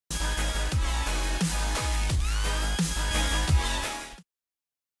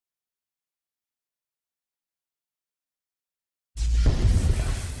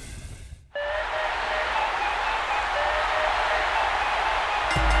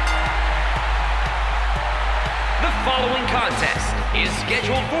following contest is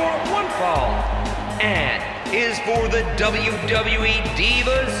scheduled for one fall and is for the WWE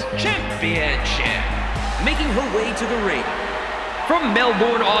Divas Championship. Making her way to the ring from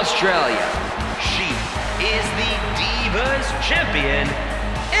Melbourne, Australia, she is the Divas Champion,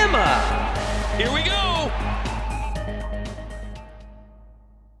 Emma. Here we go!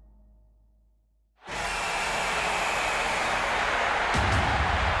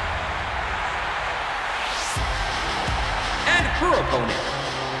 Her opponent,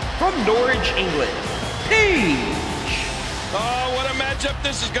 from Norwich, England, Paige. Oh, what a matchup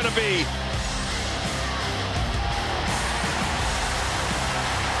this is going to be.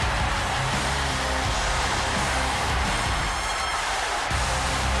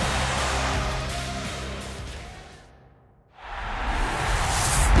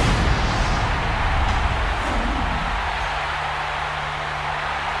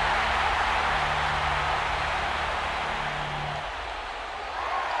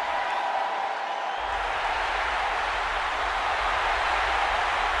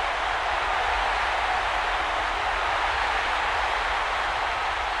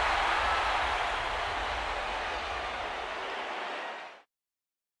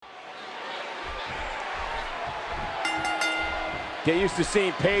 Get used to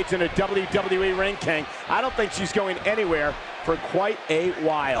seeing Paige in a WWE ring, King. I don't think she's going anywhere for quite a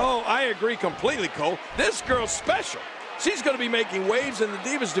while. Oh, I agree completely, Cole. This girl's special. She's going to be making waves in the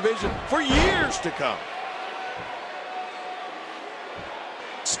Divas division for years to come.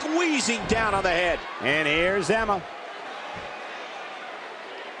 Squeezing down on the head. And here's Emma.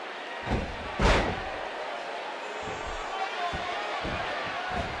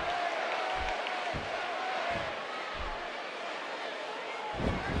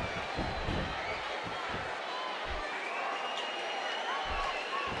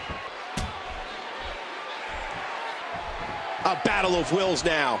 A battle of wills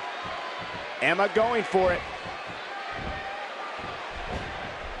now. Emma going for it.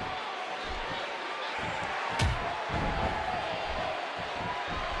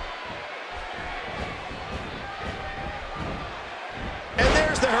 And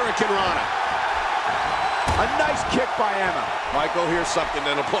there's the Hurricane Rana. A nice kick by Emma. Michael, here's something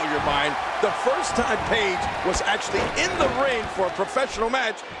that'll blow your mind. The first time Paige was actually in the ring for a professional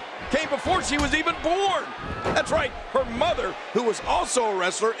match came before she was even born. That's right, her mother, who was also a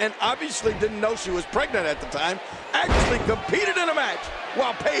wrestler and obviously didn't know she was pregnant at the time, actually competed in a match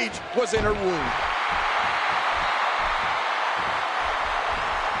while Paige was in her womb.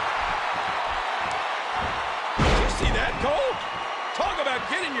 Did you see that, Cole? Talk about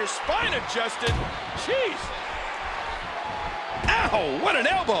getting your spine adjusted. Jeez. Ow, what an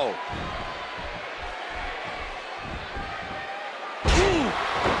elbow.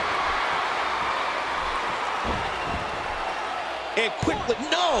 And quickly,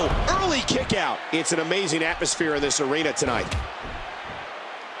 no, early kick out. It's an amazing atmosphere in this arena tonight.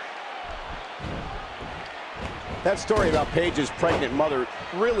 That story about Paige's pregnant mother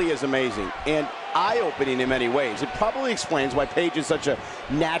really is amazing and eye-opening in many ways. It probably explains why Paige is such a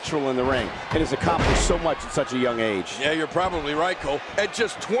natural in the ring and has accomplished so much at such a young age. Yeah, you're probably right, Cole. At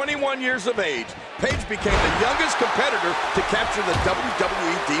just 21 years of age, Paige became the youngest competitor to capture the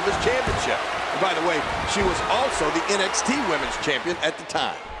WWE Divas Championship. And by the way, she was also the NXT Women's Champion at the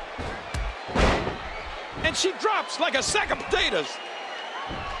time. And she drops like a sack of potatoes.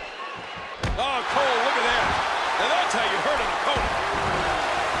 Oh, Cole, look at that. Now that's how you hurt an opponent.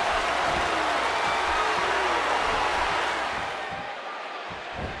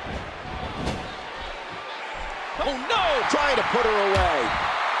 Oh, no! Trying to put her away.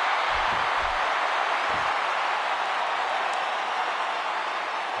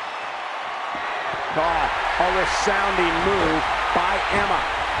 Oh, a resounding move by Emma.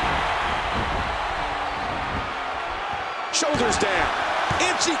 Shoulders down.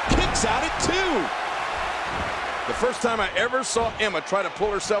 And she kicks out at 2. The first time I ever saw Emma try to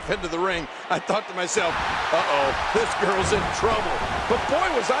pull herself into the ring, I thought to myself, uh-oh, this girl's in trouble. But boy,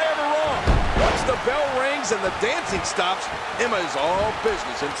 was I ever wrong. Once the bell rings and the dancing stops, Emma is all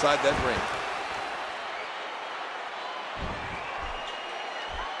business inside that ring.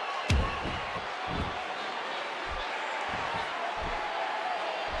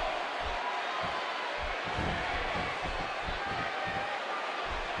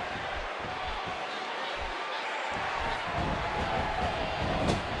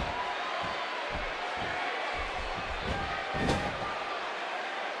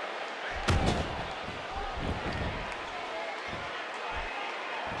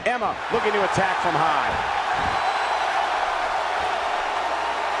 Emma looking to attack from high.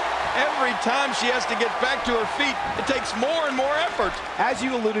 Every time she has to get back to her feet, it takes more and more effort. As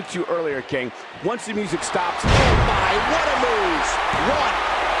you alluded to earlier, King, once the music stops... Oh my, what a move!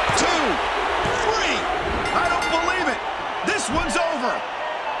 1, 2, 3! I don't believe it! This one's over!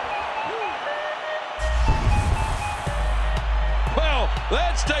 Well,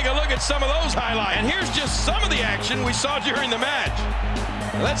 let's take a look at some of those highlights. And here's just some of the action we saw during the match.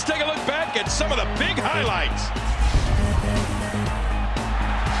 Let's take a look back at some of the big highlights.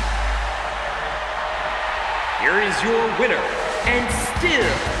 Here is your winner, and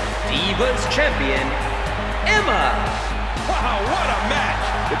still Divas Champion, Emma. Wow, what a match!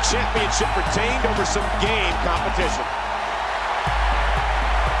 The championship retained over some game competition.